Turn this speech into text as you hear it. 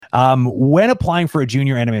When applying for a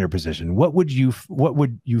junior animator position, what would you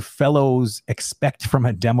fellows expect from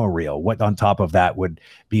a demo reel? What on top of that would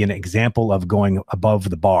be an example of going above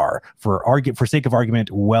the bar? For sake of argument,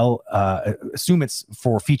 assume it's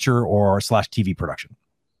for feature or / TV production.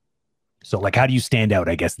 So like, how do you stand out,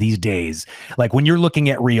 I guess, these days? Like when you're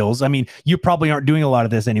looking at reels, I mean, you probably aren't doing a lot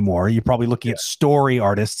of this anymore. You're probably looking at story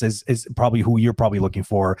artists is probably who you're probably looking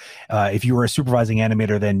for. If you were a supervising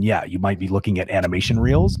animator, then yeah, you might be looking at animation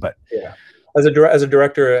reels, but yeah. As a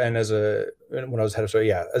director and when I was head of story,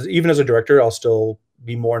 yeah, even as a director, I'll still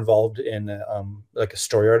be more involved in like a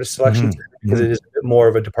story artist selection because it is a bit more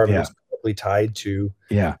of a department that's directly tied to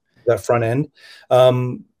that front end.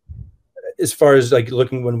 As far as like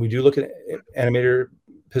when we do look at animator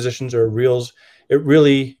positions or reels, it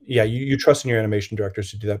really, you trust in your animation directors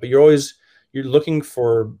to do that, but you're looking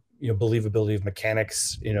for, believability of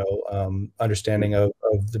mechanics, understanding of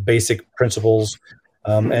the basic principles.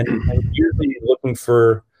 And usually looking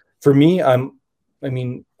for me, I'm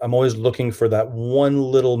always looking for that one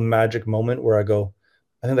little magic moment where I go,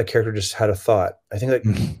 I think that character just had a thought. I think that,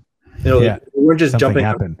 they weren't just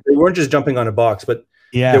jumping on a box, but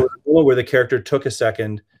there was a moment where the character took a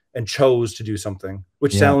second and chose to do something,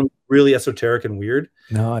 which sounds really esoteric and weird.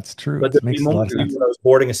 No, it's true. But the moment when I was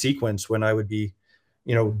boarding a sequence, when I would be,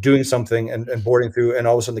 doing something and boarding through, and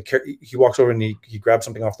all of a sudden he walks over and he grabs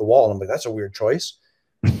something off the wall, and I'm like, that's a weird choice.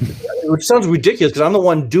 Which sounds ridiculous because I'm the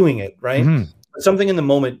one doing it, right? But something in the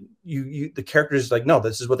moment, the character is like, no,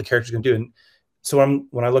 this is what the character's going to do. And so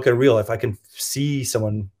when I look at a reel, if I can see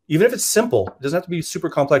someone, even if it's simple, it doesn't have to be super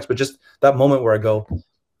complex, but just that moment where I go,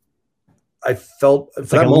 I felt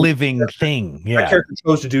it's like a living thing. Yeah, my character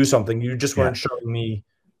chose to do something. You just weren't showing me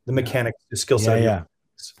the mechanics, the skill set. Yeah.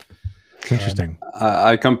 It's interesting.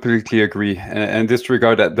 I completely agree. And this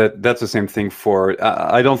regard, that's the same thing for,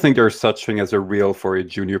 I don't think there's such thing as a reel for a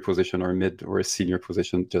junior position or a mid or a senior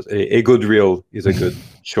position. Just a good reel is a good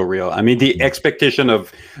show reel. I mean, the expectation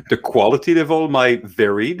of the quality level might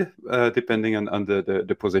varied depending on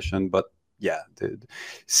the position, but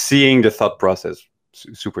seeing the thought process,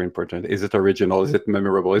 super important. Is it original? Is it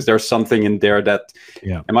memorable? Is there something in there that,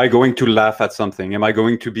 am I going to laugh at something? Am I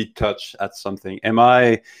going to be touched at something? Am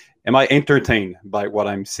I entertained by what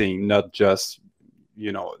I'm seeing, not just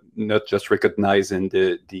recognizing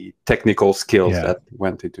the technical skills that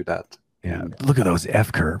went into that. Yeah. Look at those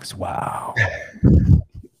F curves. Wow.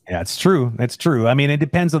 Yeah, it's true. It's true. I mean, it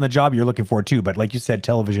depends on the job you're looking for too. But like you said,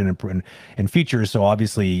 television and features. So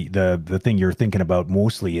obviously the thing you're thinking about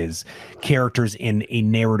mostly is characters in a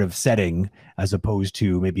narrative setting, as opposed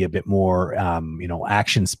to maybe a bit more,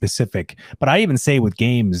 action specific. But I even say with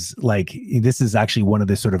games, like this is actually one of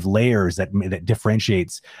the sort of layers that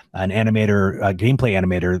differentiates an animator, a gameplay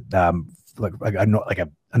animator,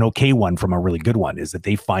 an okay one from a really good one, is that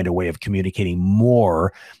they find a way of communicating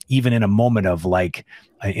more, even in a moment of like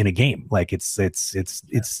in a game. Like it's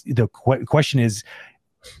the question is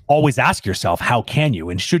always ask yourself, how can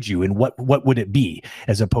you and should you and what would it be,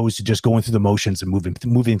 as opposed to just going through the motions and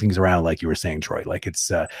moving things around, like you were saying, Troy. Like it's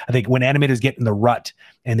I think when animators get in the rut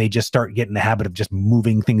and they just start getting the habit of just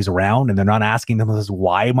moving things around, and they're not asking themselves,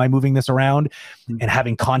 why am I moving this around, and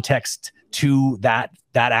having context to that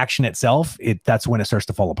action itself, that's when it starts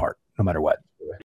to fall apart, no matter what.